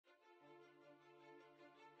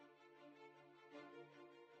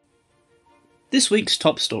This week's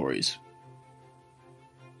top stories.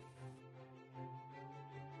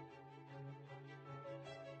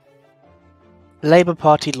 Labour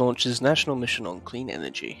Party launches national mission on clean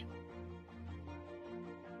energy.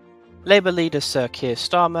 Labour leader Sir Keir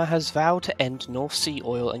Starmer has vowed to end North Sea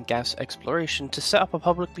oil and gas exploration to set up a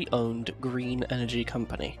publicly owned green energy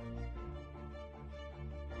company.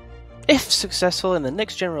 If successful in the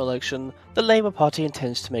next general election, the Labour Party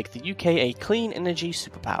intends to make the UK a clean energy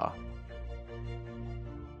superpower.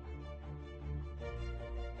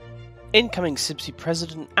 Incoming CIBSE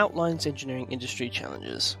president outlines engineering industry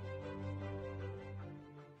challenges.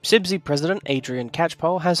 CIBSE President Adrian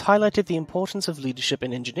Catchpole has highlighted the importance of leadership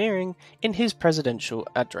in engineering in his presidential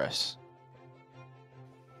address.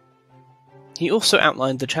 He also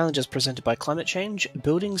outlined the challenges presented by climate change,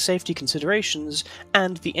 building safety considerations,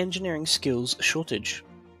 and the engineering skills shortage.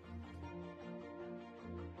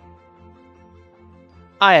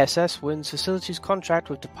 ISS wins facilities contract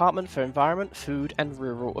with Department for Environment, Food and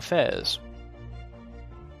Rural Affairs.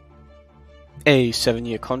 A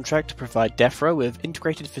 7-year contract to provide DEFRA with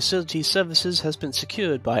integrated facilities services has been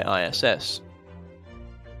secured by ISS.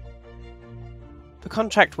 The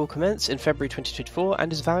contract will commence in February 2024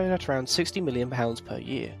 and is valued at around £60 million per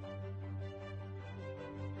year.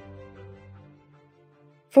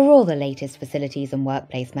 For all the latest facilities and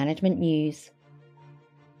workplace management news,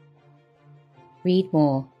 read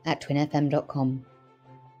more at TWinFM.com.